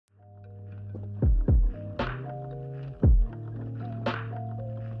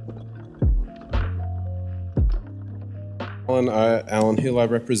Alan Hill. I'm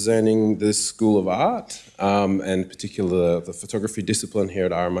representing the School of Art, and in particular the photography discipline here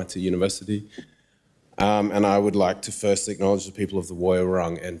at RMIT University. And I would like to first acknowledge the people of the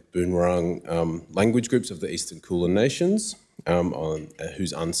Woiwurrung and Boonwurrung language groups of the Eastern Kulin Nations, on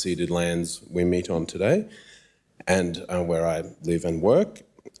whose unceded lands we meet on today, and where I live and work.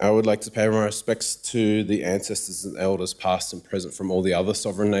 I would like to pay my respects to the ancestors and elders past and present from all the other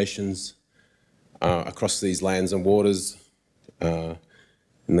sovereign nations across these lands and waters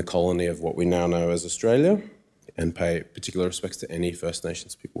in the colony of what we now know as Australia, and pay particular respects to any First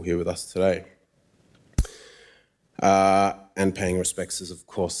Nations people here with us today. And paying respects is, of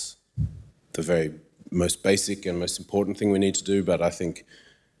course, the very most basic and most important thing we need to do, but I think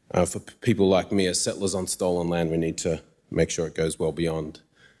for people like me as settlers on stolen land, we need to make sure it goes well beyond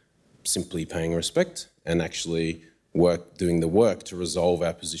simply paying respect and actually doing the work to resolve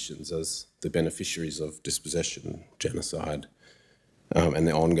our positions as the beneficiaries of dispossession, genocide, and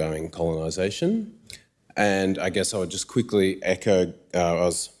the ongoing colonisation. And I guess I would just quickly echo, I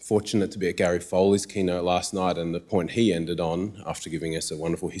was fortunate to be at Gary Foley's keynote last night, and the point he ended on, after giving us a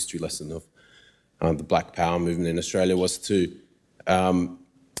wonderful history lesson of the Black Power movement in Australia, was to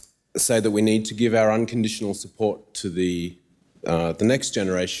say that we need to give our unconditional support to the next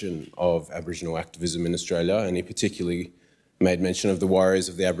generation of Aboriginal activism in Australia, and he particularly made mention of the warriors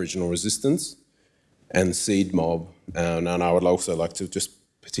of the Aboriginal resistance and Seed Mob. And I would also like to just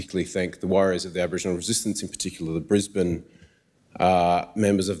particularly thank the warriors of the Aboriginal resistance, in particular the Brisbane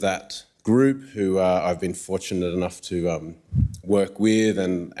members of that group, who I've been fortunate enough to work with,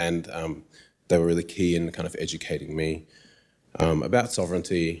 and they were really key in kind of educating me about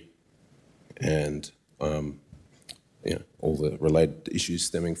sovereignty and all the related issues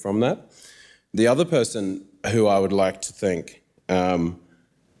stemming from that. The other person who I would like to thank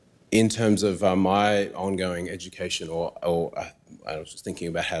in terms of my ongoing education, or I was just thinking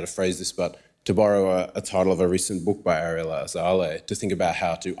about how to phrase this, but to borrow a title of a recent book by Ariel Azale, to think about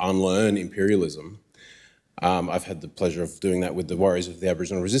how to unlearn imperialism. I've had the pleasure of doing that with the Warriors of the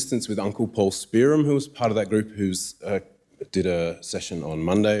Aboriginal Resistance, with Uncle Paul Spearham, who was part of that group, who's did a session on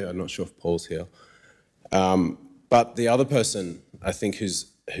Monday. I'm not sure if Paul's here. But the other person, I think,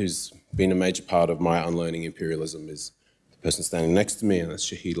 who's been a major part of my unlearning imperialism is the person standing next to me, and that's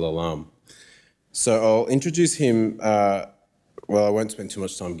Shahidul Alam. So I'll introduce him. Well, I won't spend too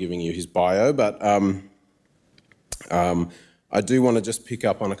much time giving you his bio, but I do want to just pick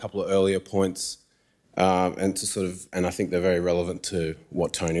up on a couple of earlier points, and I think they're very relevant to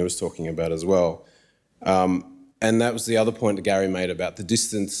what Tony was talking about as well. And that was the other point that Gary made about the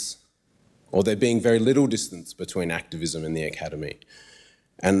distance, or there being very little distance between activism and the academy.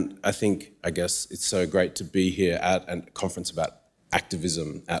 And I guess it's so great to be here at a conference about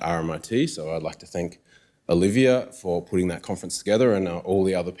activism at RMIT, so I'd like to thank Olivia for putting that conference together, and all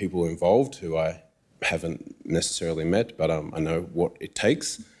the other people involved who I haven't necessarily met, but I know what it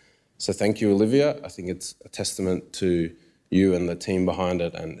takes. So thank you, Olivia. I think it's a testament to you and the team behind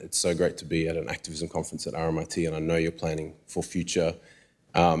it, and it's so great to be at an activism conference at RMIT, and I know you're planning for future.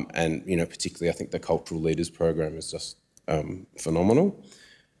 And particularly I think the Cultural Leaders Program is just phenomenal.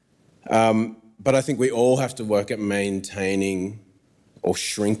 But I think we all have to work at maintaining or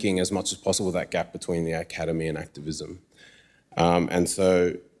shrinking as much as possible that gap between the academy and activism. And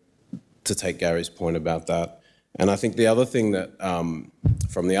so to take Gary's point about that, and I think the other thing that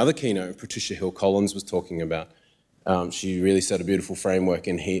from the other keynote, Patricia Hill-Collins was talking about, she really set a beautiful framework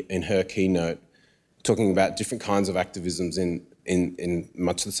in her keynote, talking about different kinds of activisms in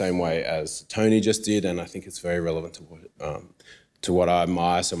much the same way as Tony just did, and I think it's very relevant to what I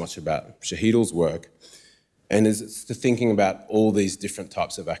admire so much about Shahidul's work, and it's the thinking about all these different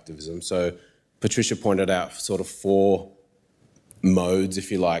types of activism. So Patricia pointed out sort of 4 modes, if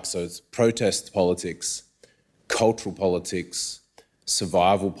you like. So it's protest politics, cultural politics,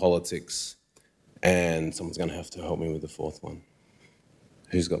 survival politics, and someone's going to have to help me with the 4th one.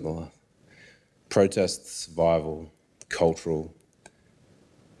 Who's got the last? Protest, survival, cultural.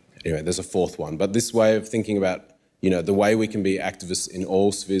 Anyway, there's a 4th one. But this way of thinking about, the way we can be activists in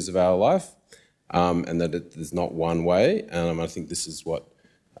all spheres of our life, and that there's not one way. And I think this is what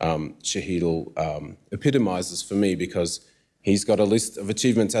Shahidul epitomises for me, because he's got a list of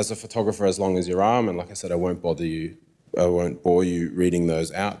achievements as a photographer as long as your arm. And like I said, I won't bore you reading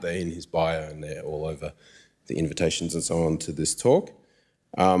those out. They're in his bio and they're all over the invitations and so on to this talk.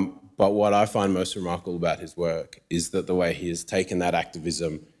 But what I find most remarkable about his work is that the way he has taken that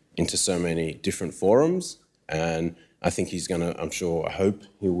activism into so many different forums, and I think he's going to, I hope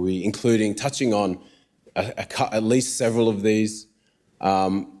he will be touching on at least several of these.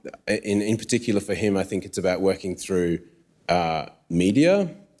 In particular for him, I think it's about working through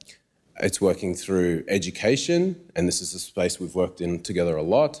media, it's working through education, and this is a space we've worked in together a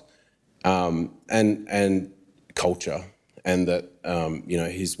lot, and culture, and that you know,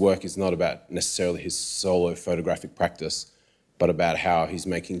 his work is not about necessarily his solo photographic practice, but about how he's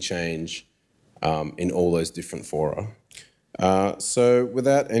making change in all those different fora. So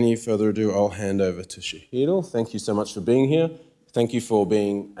without any further ado, I'll hand over to Shahidul. Thank you so much for being here. Thank you for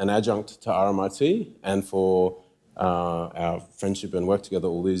being an adjunct to RMIT and for our friendship and work together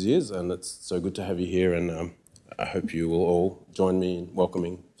all these years. And it's so good to have you here, and I hope you will all join me in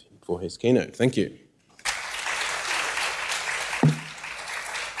welcoming him for his keynote. Thank you.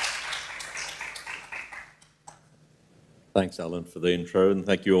 Thanks, Alan, for the intro, and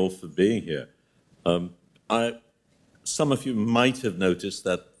thank you all for being here. Some of you might have noticed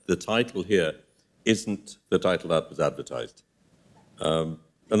that the title here isn't the title that was advertised, and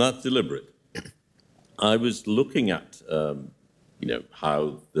that's deliberate. I was looking at, you know,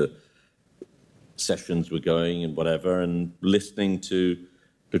 how the sessions were going and whatever, and listening to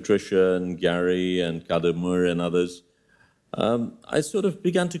Patricia and Gary and Kadamur and others. I sort of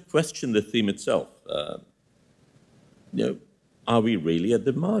began to question the theme itself. You know, are we really at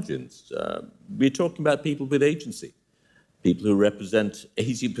the margins? We're talking about people with agency, people who represent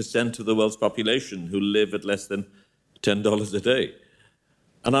 80% of the world's population who live at less than $10 a day.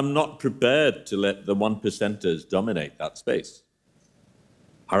 And I'm not prepared to let the 1%ers dominate that space.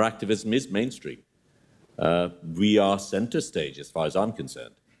 Our activism is mainstream. We are center stage as far as I'm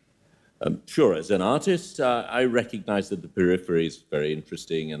concerned. Sure, as an artist, I recognize that the periphery is very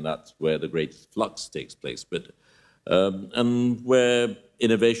interesting, and that's where the greatest flux takes place. But and where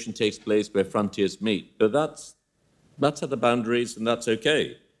innovation takes place, where frontiers meet. But that's at the boundaries, and that's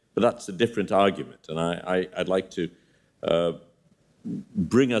okay. But that's a different argument, and I'd like to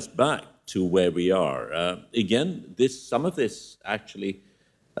bring us back to where we are. Again, some of this actually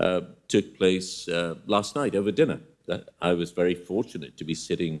took place last night over dinner. I was very fortunate to be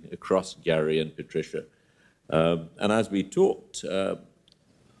sitting across Gary and Patricia. And as we talked,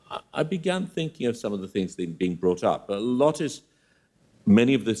 I began thinking of some of the things that are being brought up.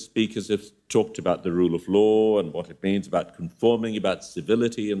 Many of the speakers have talked about the rule of law and what it means, about conforming, about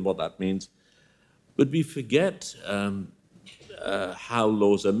civility and what that means. But we forget how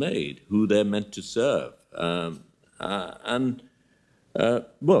laws are made, who they're meant to serve.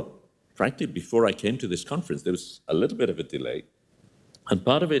 Well, frankly, before I came to this conference, there was a little bit of a delay. And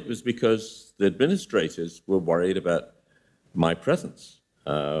part of it was because the administrators were worried about my presence.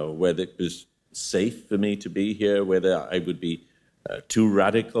 Whether it was safe for me to be here, whether I would be too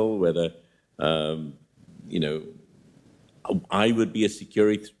radical, whether, you know, I would be a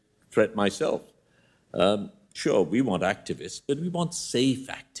security threat myself. Sure, we want activists, but we want safe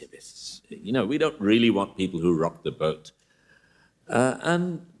activists. You know, we don't really want people who rock the boat.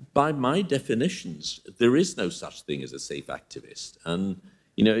 And by my definitions, there is no such thing as a safe activist. And,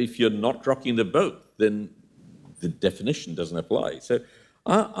 you know, if you're not rocking the boat, then the definition doesn't apply. So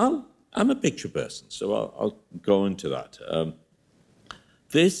I'm a picture person, so I'll go into that.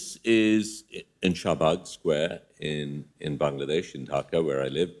 This is in Shahbag Square in Bangladesh, in Dhaka, where I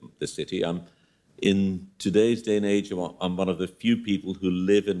live, the city. In today's day and age, I'm one of the few people who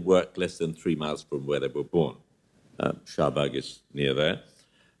live and work less than 3 miles from where they were born. Shahbag is near there.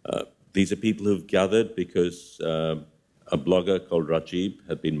 These are people who've gathered because a blogger called Rajib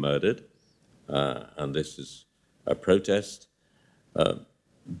had been murdered, and this is a protest.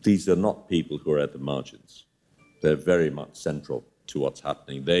 These are not people who are at the margins. They're very much central to what's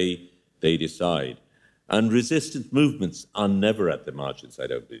happening. They decide. And resistance movements are never at the margins, I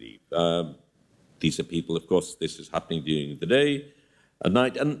don't believe. These are people, of course, this is happening during the day, at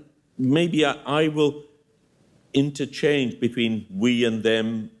night, and maybe I will interchange between we and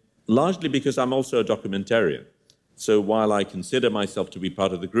them, largely because I'm also a documentarian. So while I consider myself to be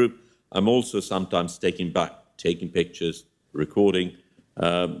part of the group, I'm also sometimes taking pictures, recording,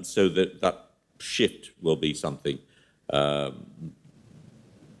 so that shift will be something that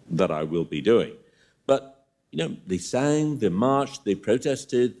I will be doing. But, you know, they sang, they marched, they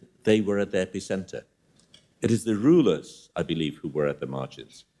protested, they were at the epicenter. It is the rulers, I believe, who were at the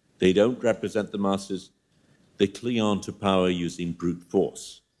margins. They don't represent the masses. They cling on to power using brute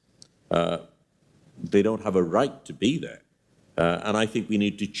force. They don't have a right to be there. And I think we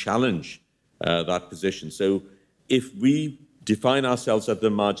need to challenge that position. So if we define ourselves at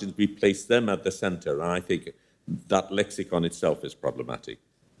the margins, we place them at the center. And I think that lexicon itself is problematic.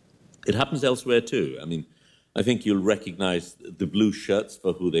 It happens elsewhere too. I mean, I think you'll recognize the blue shirts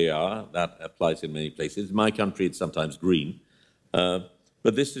for who they are. That applies in many places. In my country, it's sometimes green. But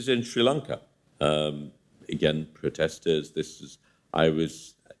this is in Sri Lanka. again, protesters. I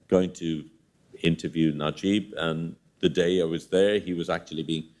was going to interview Najib, and the day I was there, he was actually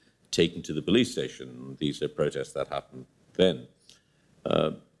being taken to the police station. These are protests that happened then.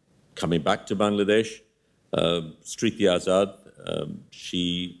 Coming back to Bangladesh, Sriti Azad,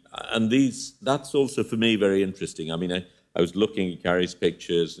 that's also for me very interesting. I mean, I was looking at Gary's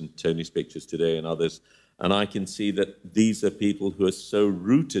pictures and Tony's pictures today and others, and I can see that these are people who are so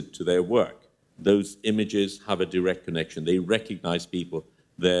rooted to their work. Those images have a direct connection. They recognize people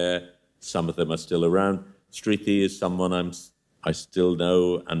there. Some of them are still around. Sriti is someone I still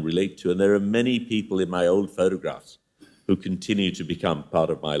know and relate to, and there are many people in my old photographs who continue to become part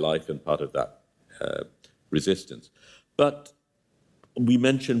of my life and part of that resistance. But we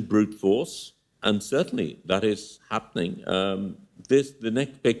mentioned brute force, and certainly that is happening. The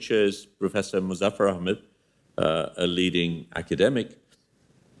next picture is Professor Muzaffar Ahmed, a leading academic,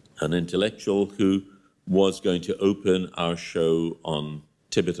 an intellectual who was going to open our show on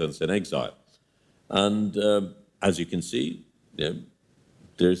Tibetans in exile. And as you can see,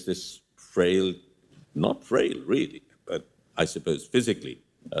 there's this frail, not frail really, but I suppose physically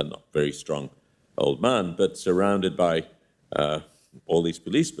not very strong old man, but surrounded by all these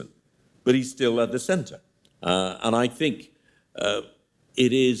policemen. But he's still at the center. And I think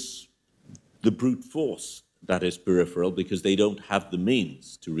it is the brute force that is peripheral because they don't have the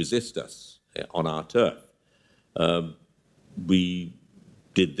means to resist us on our turf. We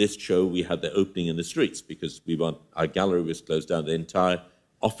did this show, we had the opening in the streets because our gallery was closed down. The entire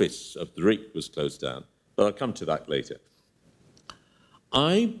office of Drik was closed down. But I'll come to that later.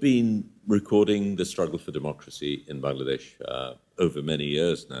 I've been recording the struggle for democracy in Bangladesh over many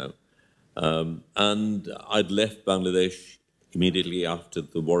years now. And I'd left Bangladesh immediately after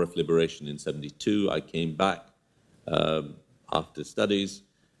the War of Liberation in '72. I came back after studies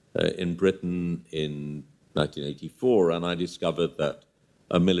in Britain in 1984, and I discovered that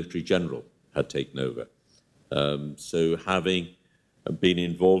a military general had taken over. So having been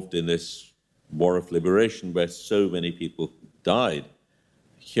involved in this War of Liberation where so many people died,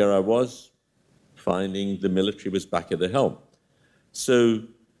 here I was finding the military was back at the helm. So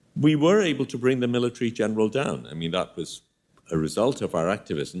we were able to bring the military general down. I mean, that was a result of our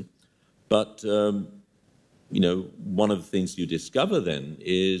activism. But, one of the things you discover then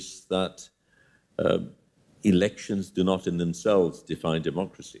is that elections do not in themselves define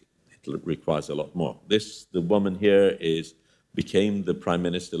democracy. It requires a lot more. The woman here became the prime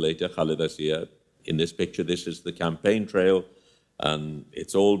minister later, Khaleda Zia. In this picture, this is the campaign trail, and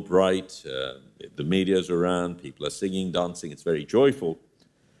it's all bright. The media's around, people are singing, dancing. It's very joyful.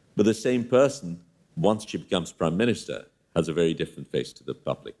 But the same person, once she becomes prime minister, has a very different face to the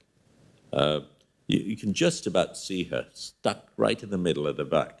public. You can just about see her stuck right in the middle at the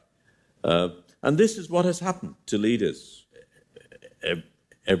back. And this is what has happened to leaders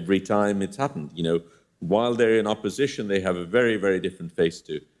every time it's happened. While they're in opposition, they have a very, very different face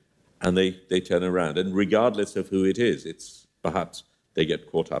to, and they turn around. And regardless of who it is, it's perhaps they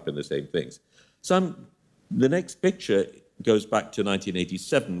get caught up in the same things. So the next picture goes back to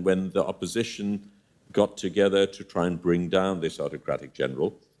 1987 when the opposition got together to try and bring down this autocratic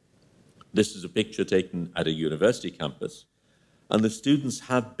general. This is a picture taken at a university campus, and the students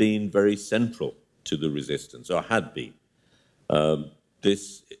have been very central to the resistance, or had been.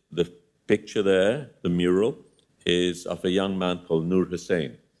 The picture there, the mural, is of a young man called Nur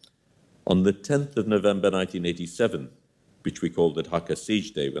Hussain. On the 10th of November 1987, which we called the Dhaka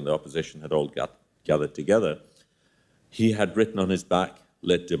Siege Day, when the opposition had all gathered together, he had written on his back,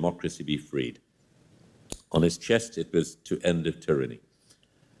 "Let democracy be freed." On his chest, it was "To end of tyranny."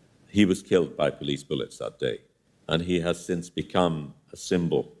 He was killed by police bullets that day, and he has since become a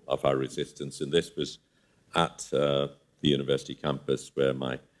symbol of our resistance. And this was at the university campus where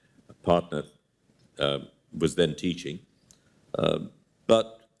my partner was then teaching.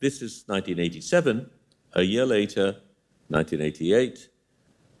 But this is 1987. A year later, 1988,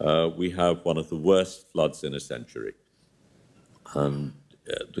 we have one of the worst floods in a century. And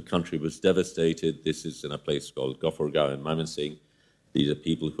the country was devastated. This is in a place called Ghaforgao in Mymensingh. These are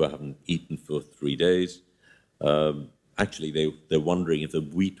people who haven't eaten for 3 days. Actually, they're wondering if the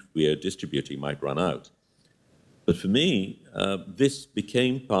wheat we are distributing might run out. But for me, this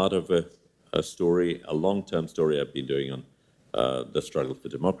became part of a story, a long-term story I've been doing on the struggle for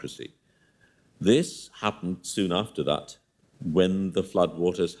democracy. This happened soon after that, when the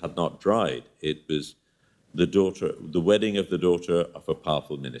floodwaters had not dried. It was the wedding of the daughter of a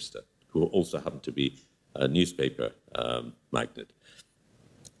powerful minister, who also happened to be a newspaper magnate.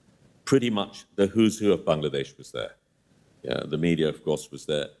 Pretty much the who's who of Bangladesh was there. Yeah, the media, of course, was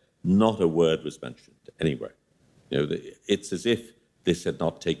there. not a word was mentioned anywhere. You know, it's as if this had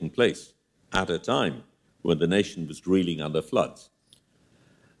not taken place at a time when the nation was reeling under floods.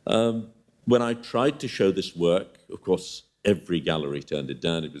 When I tried to show this work, of course, every gallery turned it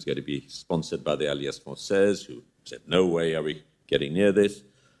down. It was going to be sponsored by the Alliance Française, who said, no way are we getting near this.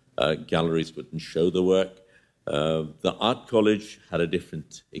 Galleries wouldn't show the work. The art college had a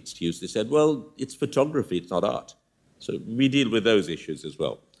different excuse. They said, well, it's photography, it's not art. So we deal with those issues as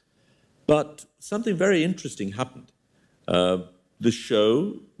well. But something very interesting happened. The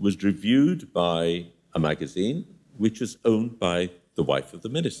show was reviewed by a magazine which was owned by the wife of the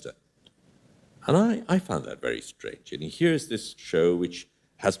minister. And I found that very strange. And here's this show which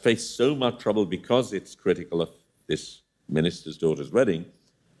has faced so much trouble because it's critical of this minister's daughter's wedding,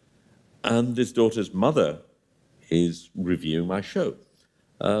 and this daughter's mother is reviewing my show.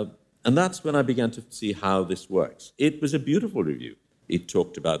 And that's when I began to see how this works. It was a beautiful review. It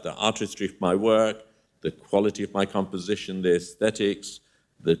talked about the artistry of my work, the quality of my composition, the aesthetics,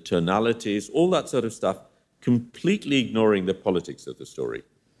 the tonalities, all that sort of stuff, completely ignoring the politics of the story.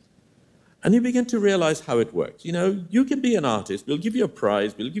 And you begin to realize how it works. You know, you can be an artist, we'll give you a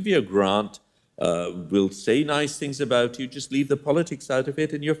prize, we'll give you a grant, we'll say nice things about you, just leave the politics out of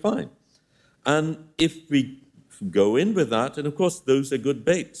it and you're fine. And if we go in with that, and of course those are good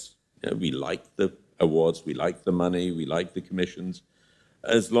baits. You know, we like the awards, we like the money, we like the commissions,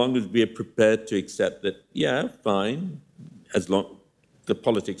 as long as we are prepared to accept that, yeah, fine, as long the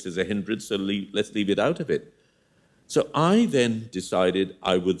politics is a hindrance, so let's leave it out of it. So I then decided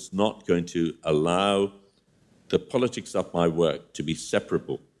I was not going to allow the politics of my work to be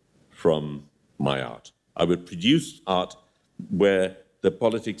separable from my art. I would produce art where the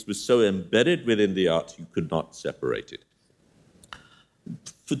politics was so embedded within the art you could not separate it.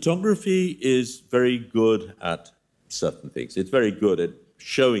 Photography is very good at certain things. It's very good at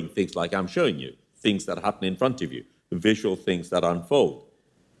showing things like I'm showing you, things that happen in front of you, visual things that unfold.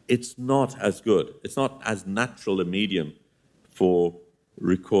 It's not as good. It's not as natural a medium for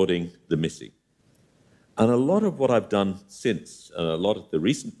recording the missing. And a lot of what I've done since, a lot of the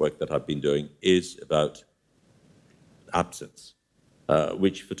recent work that I've been doing is about absence,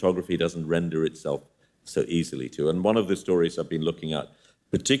 which photography doesn't render itself so easily to. And one of the stories I've been looking at,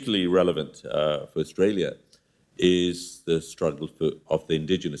 particularly relevant for Australia, is the struggle of the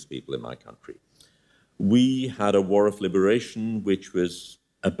indigenous people in my country. We had a war of liberation which was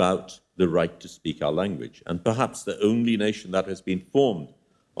about the right to speak our language, and perhaps the only nation that has been formed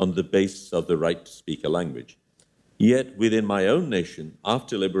on the basis of the right to speak a language. Yet within my own nation,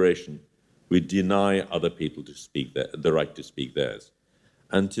 after liberation, we deny other people to speak the right to speak theirs.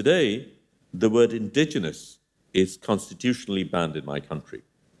 And today, the word indigenous is constitutionally banned in my country.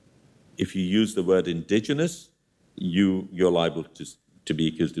 If you use the word indigenous, you're liable to be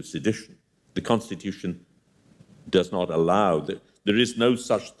accused of sedition. The Constitution does not allow that. There is no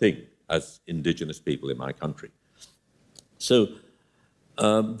such thing as indigenous people in my country. So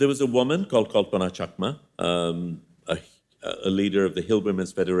there was a woman called Kalpana Chakma, a leader of the Hill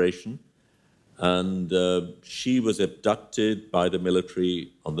Women's Federation, and she was abducted by the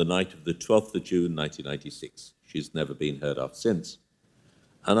military on the night of the 12th of June, 1996. She's never been heard of since.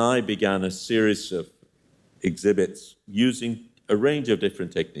 And I began a series of exhibits using a range of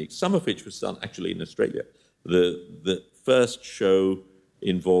different techniques, some of which was done actually in Australia. The first show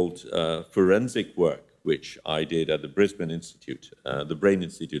involved forensic work, which I did at the Brisbane Institute, the Brain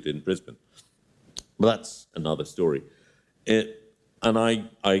Institute in Brisbane. But that's another story. And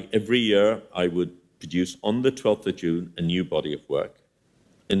every year I would produce on the 12th of June a new body of work.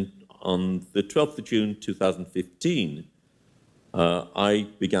 And on the 12th of June 2015, I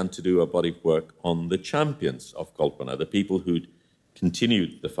began to do a body of work on the champions of Kalpana, the people who'd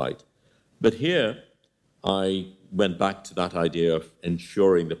continued the fight. But here, I went back to that idea of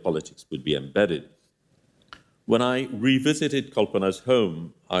ensuring the politics would be embedded. When I revisited Kalpana's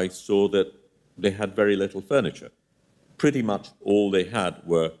home, I saw that they had very little furniture. Pretty much all they had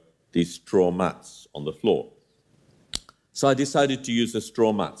were these straw mats on the floor. So I decided to use the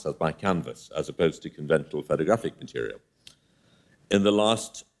straw mats as my canvas, as opposed to conventional photographic material. In the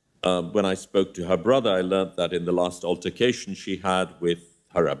last, when I spoke to her brother, I learned that in the last altercation she had with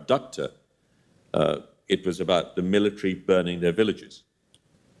her abductor, it was about the military burning their villages.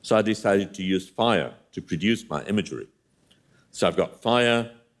 So I decided to use fire to produce my imagery. So I've got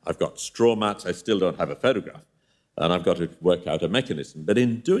fire, I've got straw mats, I still don't have a photograph, and I've got to work out a mechanism. But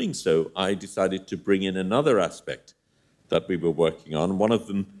in doing so, I decided to bring in another aspect that we were working on. One of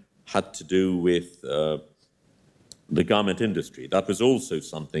them had to do with the garment industry. That was also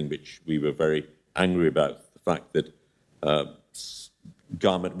something which we were very angry about, the fact that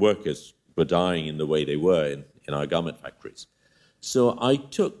garment workers were dying in the way they were in our garment factories. So I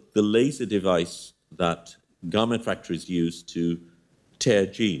took the laser device that garment factories use to tear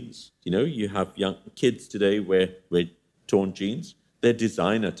jeans. You know, you have young kids today wear torn jeans. They're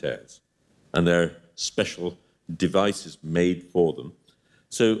designer tears, and they're special devices made for them.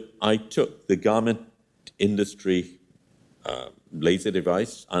 So I took the garment industry laser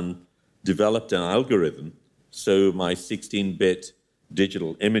device and developed an algorithm so my 16-bit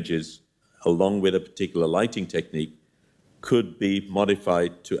digital images, along with a particular lighting technique, could be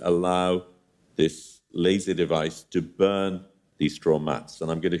modified to allow this laser device to burn these straw mats.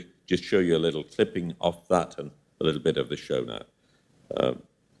 And I'm going to just show you a little clipping of that and a little bit of the show now.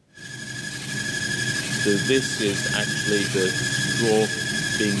 So this is actually the straw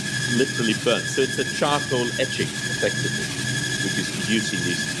being literally burnt. So it's a charcoal etching, effectively, which is producing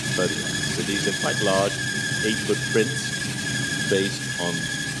these photographs. So these are quite large, 8-foot prints based on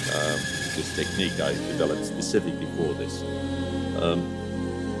this technique I developed specifically for this.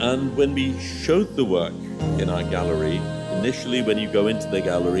 And when we showed the work in our gallery, initially when you go into the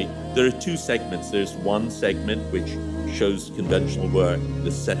gallery, there are two segments. There's one segment which shows conventional work,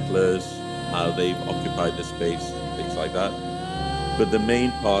 the settlers, how they've occupied the space, things like that. But the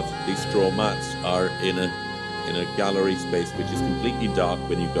main part, these straw mats, are in a gallery space which is completely dark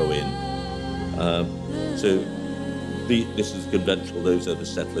when you go in. This is conventional, those are the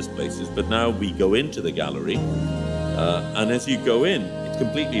settlers' places. But now we go into the gallery, and as you go in, it's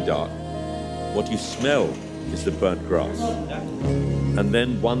completely dark. What you smell is the burnt grass. And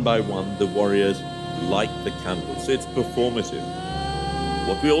then one by one, the warriors light the candles. So it's performative.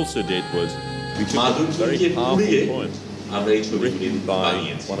 What we also did was we took a very powerful poem written by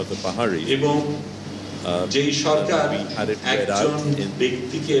one of the Paharis. We had it read out in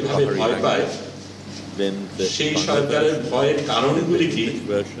Pahari language. Then the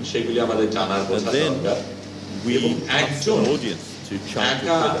and then we asked the audience to chant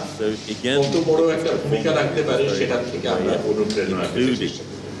with us. So again, including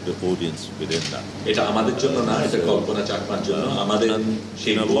the audience within that. And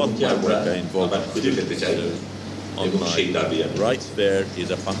in a lot of my work I involved students. So on my right there is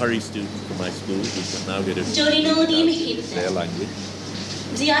a Pahari student from my school who can now get a their language.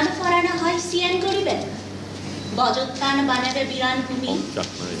 জিয়ানো ফরানা হয় Sean করিবেন বজত্তান বানাবে বিরান ভূমি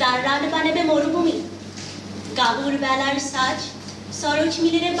জাররান বানাবে মরুভূমি গাবুর বেলার সাজ সরোজ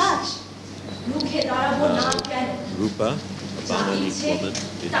মিলের বাজ মুখে দাঁড়াবো না কেন Rupa, a Bangladesh woman,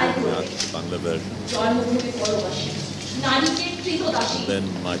 is looking at the Bangla version. জন্মভূমি পরবাসী নারীকে কৃতদাসী And then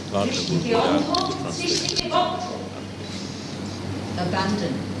my partner will read out the translation.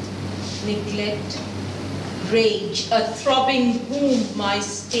 Abandon, neglect, rage, a throbbing womb, my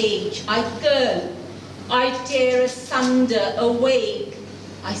stage. I curl, I tear asunder, awake.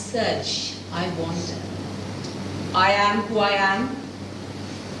 I search, I wander. I am who I am,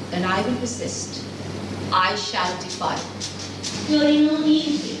 and I will persist. I shall defy. Giorino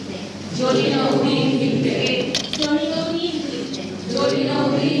vivite, Giorino vivite, Giorino vivite, Giorino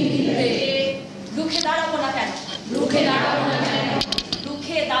vivite. রুখে দাঁড়াবো না কেন রুখে দাঁড়াবো না কেন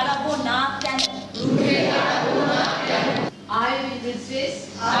রুখে দাঁড়াবো না কেন রুখে দাঁড়াবো না কেন I will resist,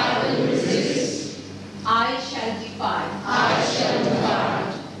 I will resist. I shall defy, I shall defy.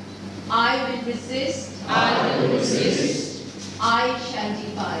 I will resist, I will resist. I shall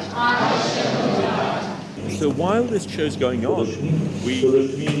defy, I shall defy. So while this show's going on, we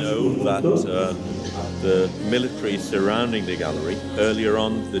know that the military surrounding the gallery, earlier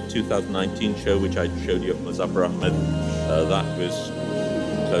on the 2019 show which I showed you of Muzaffar Ahmed, that was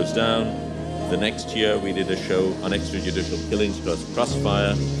closed down. The next year we did a show on extrajudicial killings plus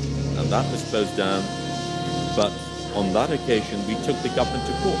crossfire, and that was closed down. But on that occasion we took the government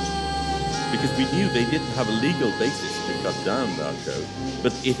to court because we knew they didn't have a legal basis to shut down our show,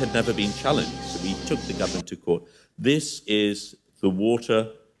 but it had never been challenged, so we took the government to court. This is the water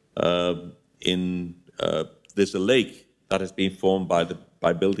there's a lake that has been formed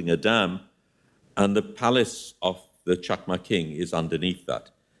by building a dam, and the palace of the Chakma king is underneath that.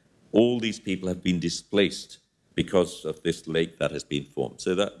 All these people have been displaced because of this lake that has been formed. So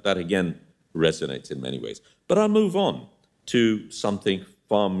that again resonates in many ways. But I'll move on to something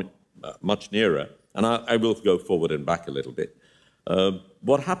far much nearer, and I will go forward and back a little bit.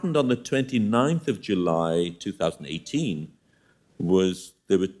 What happened on the 29th of July 2018 was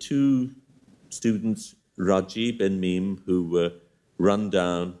there were two students, Rajib and Mim, who were run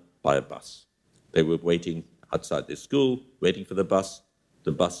down by a bus. They were waiting outside their school, waiting for the bus.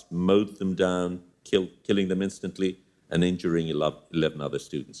 The bus mowed them down, killing them instantly and injuring 11 other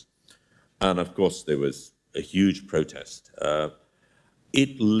students. And of course, there was a huge protest.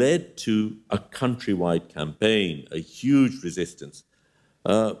 it led to a countrywide campaign, a huge resistance,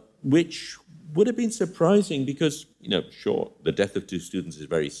 which would have been surprising because, you know, sure, the death of 2 students is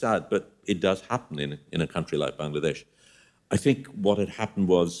very sad, but it does happen in a country like Bangladesh. I think what had happened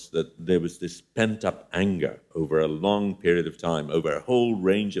was that there was this pent-up anger over a long period of time, over a whole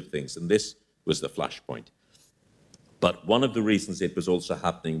range of things, and this was the flashpoint. But one of the reasons it was also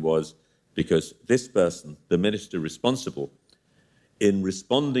happening was because this person, the minister responsible, in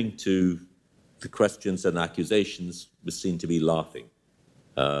responding to the questions and accusations, was seen to be laughing.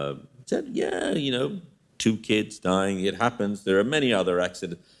 Said, yeah, you know, 2 kids dying, it happens, there are many other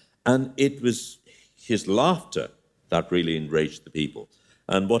accidents. And it was his laughter that really enraged the people.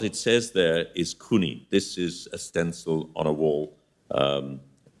 And what it says there is Kuni. This is a stencil on a wall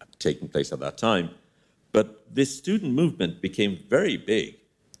taking place at that time. But this student movement became very big.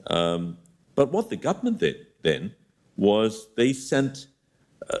 But what the government did then was they sent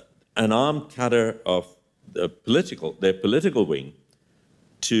an armed cadre of their political wing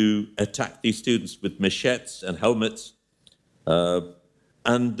to attack these students with machetes and helmets,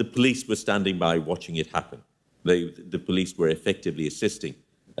 and the police were standing by watching it happen. The police were effectively assisting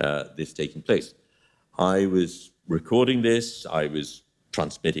this taking place. I was recording this, I was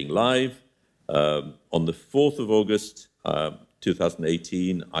transmitting live. On the 4th of August,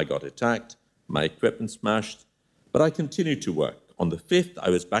 2018, I got attacked, my equipment smashed, but I continued to work. On the 5th, I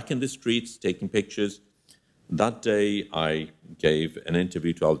was back in the streets taking pictures. That day, I gave an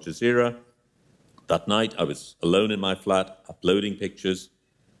interview to Al Jazeera. That night, I was alone in my flat, uploading pictures,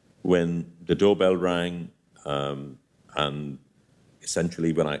 when the doorbell rang, and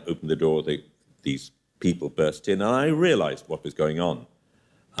essentially when I opened the door, these people burst in, and I realized what was going on.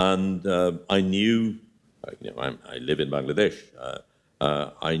 And I knew, you know, I live in Bangladesh,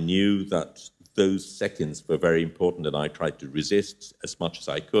 I knew that those seconds were very important, and I tried to resist as much as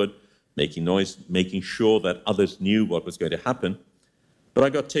I could, making noise, making sure that others knew what was going to happen. But I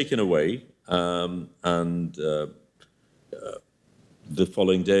got taken away, and the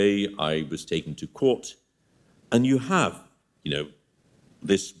following day I was taken to court. And you have, you know,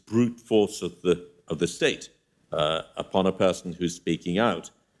 this brute force of the state upon a person who's speaking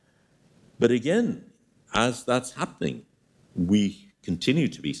out. But again, as that's happening, we continue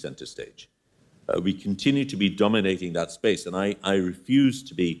to be center stage. We continue to be dominating that space, and I refuse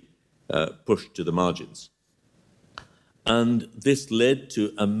to be pushed to the margins. And this led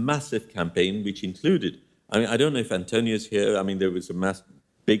to a massive campaign which included, I mean, I don't know if Antonio's here, I mean, there was a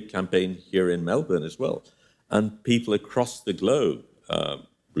big campaign here in Melbourne as well, and people across the globe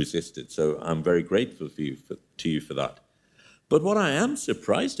resisted. So I'm very grateful to you for that. But what I am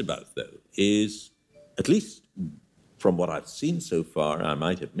surprised about, though, is, at least from what I've seen so far, I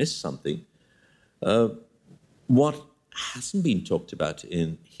might have missed something, what hasn't been talked about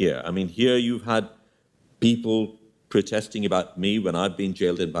in here. I mean, here you've had people protesting about me when I've been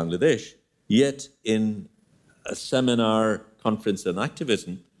jailed in Bangladesh, yet in a seminar, conference on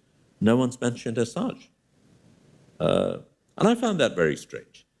activism, no one's mentioned Assange. And I found that very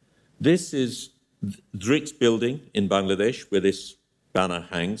strange. This is Drik's building in Bangladesh where this banner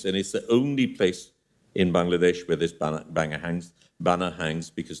hangs, and it's the only place in Bangladesh where this banner hangs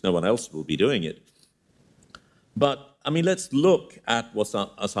because no one else will be doing it. But, I mean, let's look at what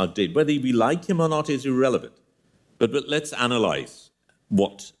Assange did. Whether we like him or not is irrelevant. But let's analyze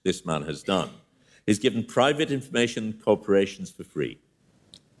what this man has done. He's given private information corporations for free.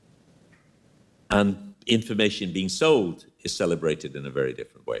 And information being sold is celebrated in a very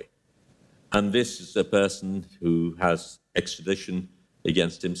different way. And this is a person who has extradition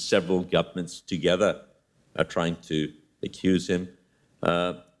against him. Several governments together are trying to accuse him.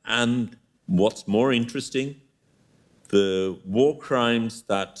 And what's more interesting, the war crimes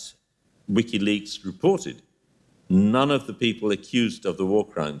that WikiLeaks reported, none of the people accused of the war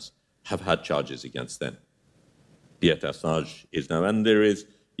crimes have had charges against them. Yet Assange is now, and there is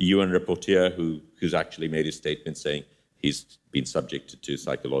a UN rapporteur who's actually made a statement saying he's been subjected to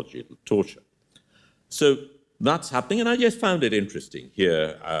psychological torture. So that's happening, and I just found it interesting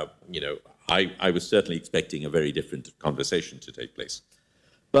here. You know, I was certainly expecting a very different conversation to take place.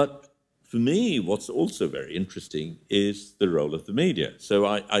 But for me, what's also very interesting is the role of the media. So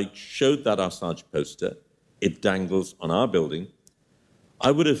I showed that Assange poster. It dangles on our building. I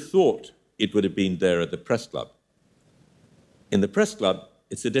would have thought it would have been there at the press club. In the press club,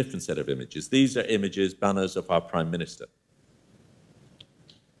 it's a different set of images. These are images, banners of our Prime Minister.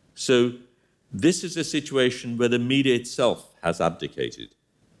 So this is a situation where the media itself has abdicated.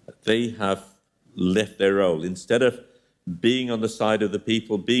 They have left their role. Instead of being on the side of the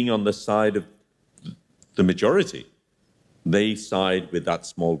people, being on the side of the majority, They side with that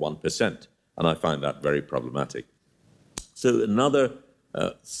small 1%, and I find that very problematic. So another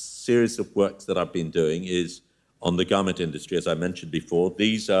series of works that I've been doing is on the garment industry, as I mentioned before.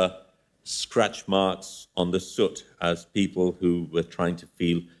 These are scratch marks on the soot as people who were trying to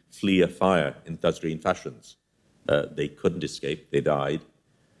flee a fire in Tazreen fashions. They couldn't escape, they died.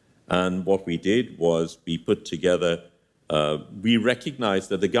 And what we did was we put together, we recognized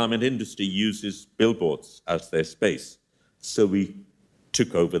that the garment industry uses billboards as their space. So we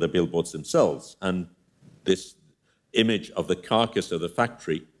took over the billboards themselves. And this image of the carcass of the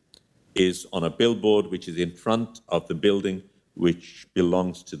factory is on a billboard which is in front of the building which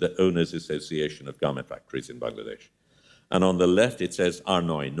belongs to the Owners Association of Garment Factories in Bangladesh. And on the left it says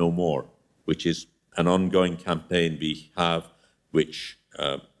Arnoi, no more, which is an ongoing campaign we have which,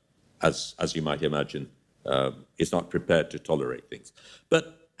 as you might imagine, is not prepared to tolerate things.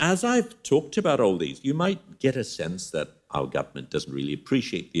 But as I've talked about all these, you might get a sense that our government doesn't really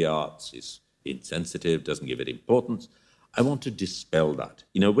appreciate the arts, is insensitive, doesn't give it importance. I want to dispel that.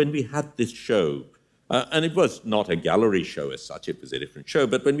 You know, when we had this show, and it was not a gallery show as such, it was a different show,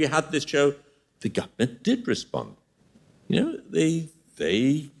 but when we had this show, the government did respond. You know,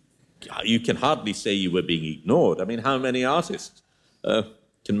 you can hardly say you were being ignored. I mean, how many artists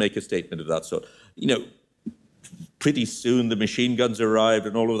can make a statement of that sort? You know, pretty soon the machine guns arrived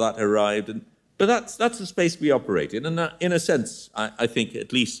and all of that arrived, but that's the space we operate in. And in a sense, I think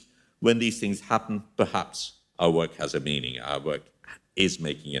at least when these things happen, perhaps our work has a meaning, our work is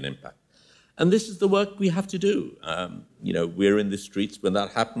making an impact. And this is the work we have to do. You know, we're in the streets when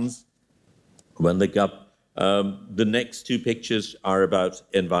that happens. When the next two pictures are about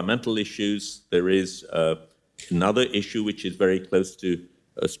environmental issues. There is another issue which is very close to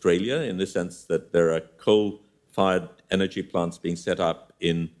Australia in the sense that there are coal-fired energy plants being set up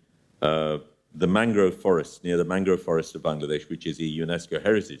in the mangrove forest, near the mangrove forest of Bangladesh, which is a UNESCO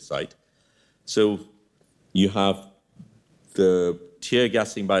heritage site. So you have the tear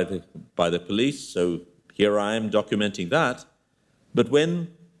gassing by the police. So here I am documenting that. But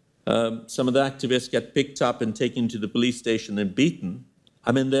when some of the activists get picked up and taken to the police station and beaten,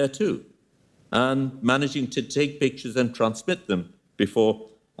 I'm in there too, and managing to take pictures and transmit them before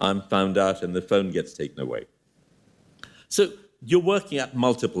I'm found out and the phone gets taken away. So you're working at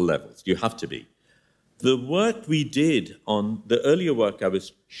multiple levels. You have to be. The work we did on the earlier work I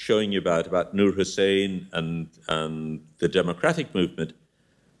was showing you about Nur Hussain and the democratic movement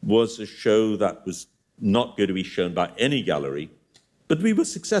was a show that was not going to be shown by any gallery, but we were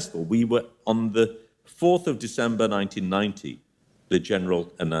successful. We were on the 4th of December 1990, the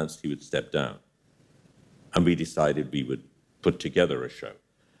general announced he would step down. And we decided we would put together a show.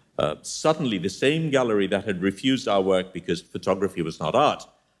 Suddenly, the same gallery that had refused our work because photography was not art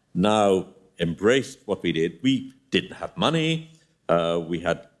now embraced what we did. We didn't have money. We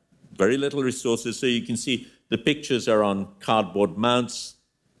had very little resources. So you can see the pictures are on cardboard mounts,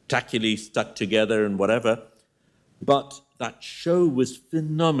 tackily stuck together and whatever. But that show was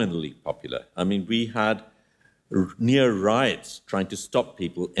phenomenally popular. I mean, we had near riots trying to stop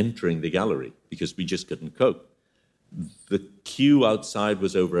people entering the gallery because we just couldn't cope. The queue outside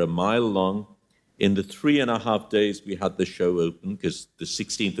was over a mile long. In the 3.5 days we had the show open, because the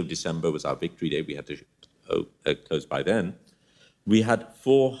 16th of December was our victory day, we had to close by then, we had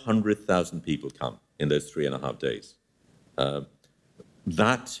 400,000 people come in those 3.5 days.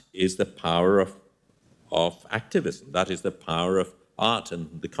 That is the power of activism. That is the power of art,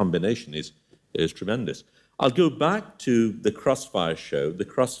 and the combination is tremendous. I'll go back to the Crossfire show. The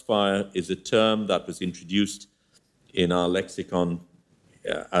Crossfire is a term that was introduced in our lexicon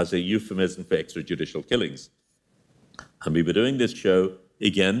as a euphemism for extrajudicial killings. And we were doing this show.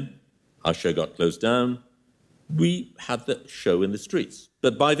 Again, our show got closed down. We had the show in the streets.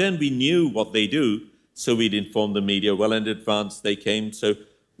 But by then we knew what they do, so we'd informed the media well in advance. They came, so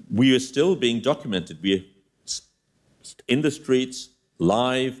we are still being documented. We're in the streets,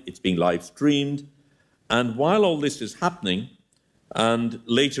 live, it's being live streamed. And while all this is happening, and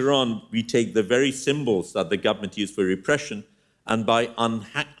later on, we take the very symbols that the government used for repression, and by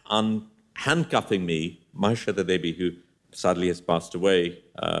handcuffing me, Mahshada Devi, who sadly has passed away,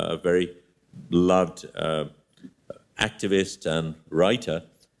 a very beloved activist and writer,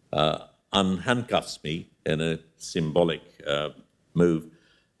 unhandcuffs me in a symbolic move.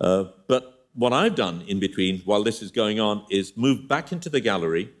 But what I've done in between, while this is going on, is move back into the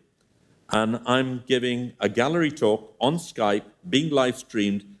gallery, and I'm giving a gallery talk on Skype, being live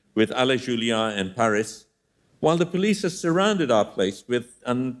streamed with Alain Julien in Paris, while the police have surrounded our place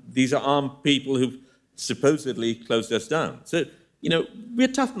and these are armed people who've supposedly closed us down. So, you know, we're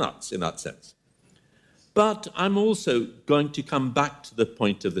tough nuts in that sense. But I'm also going to come back to the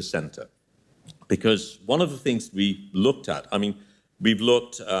point of the centre, because one of the things we looked at, I mean, we've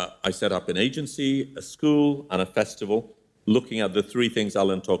looked, I set up an agency, a school, and a festival, looking at the three things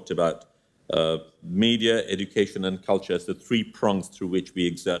Alan talked about, media, education, and culture as the three prongs through which we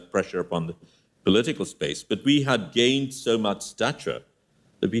exert pressure upon the political space. But we had gained so much stature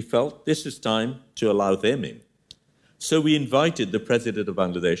that we felt this is time to allow them in. So we invited the President of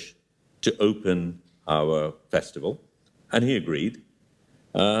Bangladesh to open our festival, and he agreed.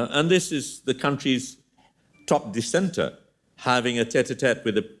 And this is the country's top dissenter having a tete-a-tete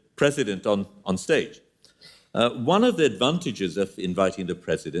with the president on stage. One of the advantages of inviting the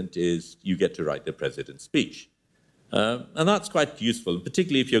president is you get to write the president's speech. And that's quite useful,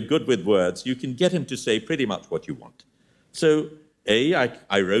 particularly if you're good with words, you can get him to say pretty much what you want. So,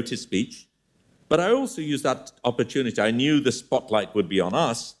 I wrote his speech, but I also used that opportunity. I knew the spotlight would be on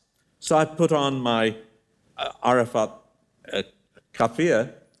us, so I put on my Arafat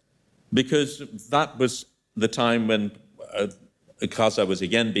kafir, because that was the time when Gaza was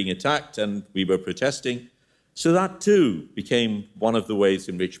again being attacked and we were protesting. So that too became one of the ways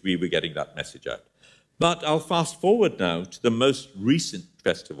in which we were getting that message out. But I'll fast forward now to the most recent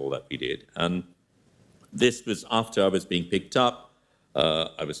festival that we did. And this was after I was being picked up.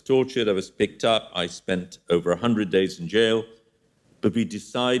 I was tortured, I was picked up. I spent over 100 days in jail. But we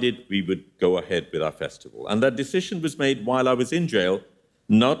decided we would go ahead with our festival. And that decision was made while I was in jail,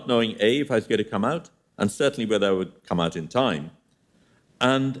 not knowing, A, if I was going to come out, and certainly whether I would come out in time.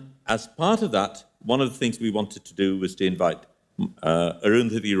 And as part of that, one of the things we wanted to do was to invite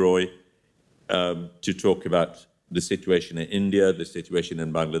Arundhati Roy to talk about the situation in India, the situation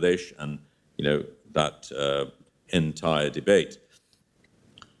in Bangladesh, and that entire debate.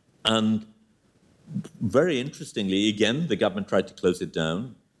 And very interestingly, again, the government tried to close it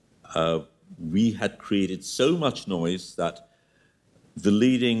down. We had created so much noise that the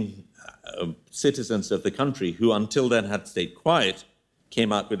leading citizens of the country, who until then had stayed quiet,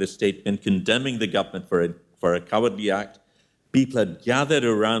 came out with a statement condemning the government for a cowardly act. People had gathered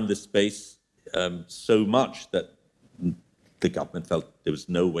around the space so much that the government felt there was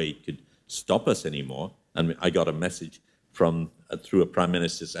no way it could stop us anymore. And I got a message from through a prime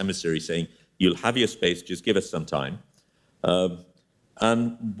minister's emissary saying, "You'll have your space, just give us some time."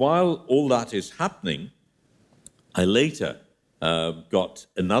 And while all that is happening, I later got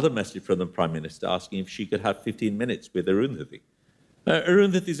another message from the prime minister asking if she could have 15 minutes with Arundhati.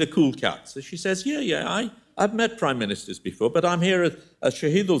 Arundhati's a cool cat. So she says, I've met prime ministers before, but I'm here as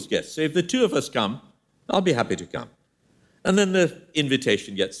Shahidul's guest. So if the two of us come, I'll be happy to come. And then the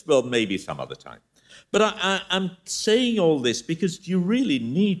invitation gets, well, maybe some other time. But I'm saying all this because you really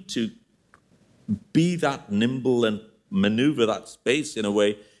need to be that nimble and maneuver that space in a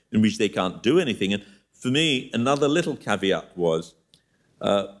way in which they can't do anything. And for me, another little caveat was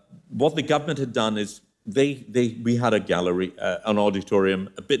what the government had done is we had a gallery, an auditorium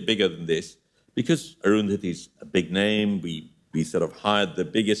a bit bigger than this, because Arundhati's a big name. We sort of hired the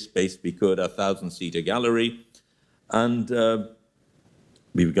biggest space we could, a 1,000-seater gallery, and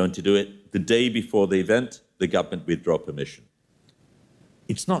we were going to do it. The day before the event, the government withdrew permission.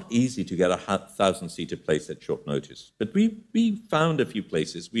 It's not easy to get a 1,000-seater place at short notice, but we found a few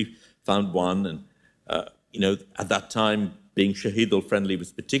places. We found one, and at that time, being Shahidul friendly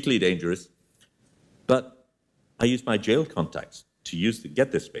was particularly dangerous. But I used my jail contacts to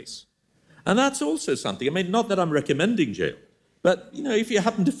get this space. And that's also something, I mean, not that I'm recommending jail, but, if you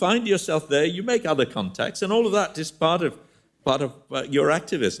happen to find yourself there, you make other contacts, and all of that is part of your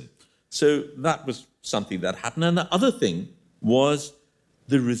activism. So that was something that happened. And the other thing was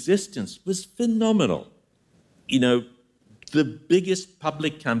the resistance was phenomenal. The biggest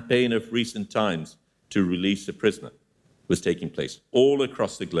public campaign of recent times to release a prisoner was taking place all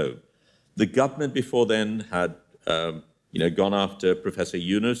across the globe. The government before then had, gone after Professor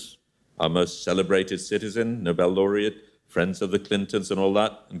Yunus, our most celebrated citizen, Nobel laureate, friends of the Clintons and all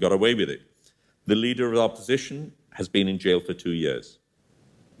that, and got away with it. The leader of the opposition has been in jail for 2 years.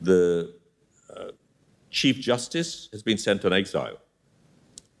 The Chief Justice has been sent on exile.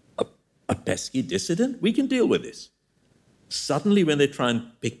 A pesky dissident? We can deal with this. Suddenly, when they try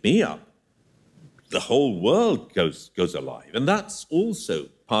and pick me up, the whole world goes alive. And that's also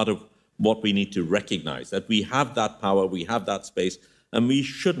part of what we need to recognize, that we have that power, we have that space, and we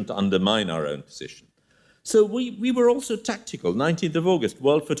shouldn't undermine our own position. So we were also tactical. 19th of August,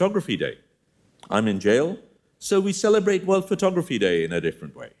 World Photography Day. I'm in jail, so we celebrate World Photography Day in a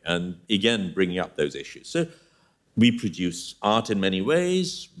different way, and again, bringing up those issues. So we produce art in many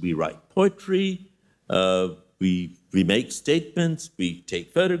ways, we write poetry, we make statements, we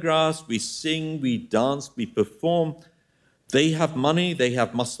take photographs, we sing, we dance, we perform. They have money, they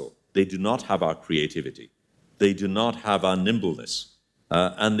have muscle. They do not have our creativity. They do not have our nimbleness.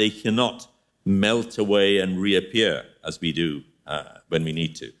 And they cannot melt away and reappear as we do when we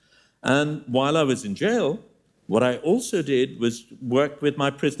need to. And while I was in jail, what I also did was work with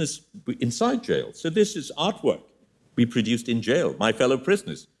my prisoners inside jail. So this is artwork we produced in jail. My fellow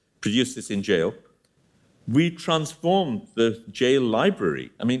prisoners produced this in jail. We transformed the jail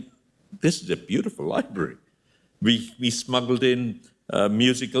library. I mean, this is a beautiful library. We smuggled in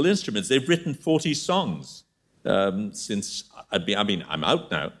musical instruments. They've written 40 songs since, I'm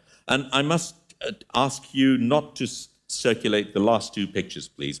out now. And I must ask you not to circulate the last two pictures,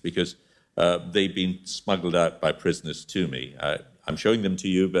 please, because they've been smuggled out by prisoners to me. I'm showing them to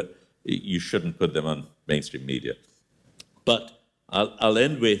you, but you shouldn't put them on mainstream media. But I'll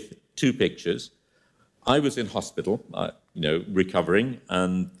end with two pictures. I was in hospital, recovering,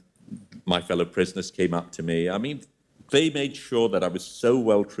 and my fellow prisoners came up to me. I mean, they made sure that I was so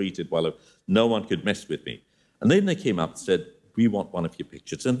well treated while no one could mess with me. And then they came up and said, we want one of your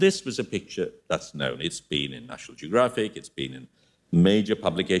pictures. And this was a picture that's known. It's been in National Geographic, it's been in major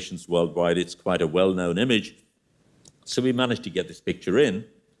publications worldwide. It's quite a well-known image. So we managed to get this picture in.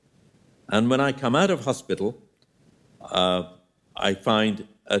 And when I come out of hospital, I find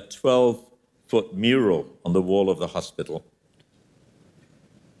a 12-foot mural on the wall of the hospital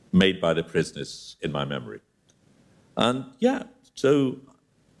made by the prisoners in my memory. And yeah, so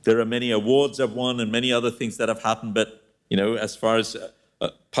there are many awards I've won and many other things that have happened, but as far as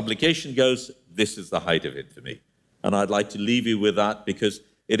publication goes, this is the height of it for me. And I'd like to leave you with that because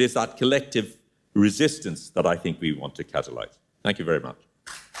it is that collective resistance that I think we want to catalyze. Thank you very much.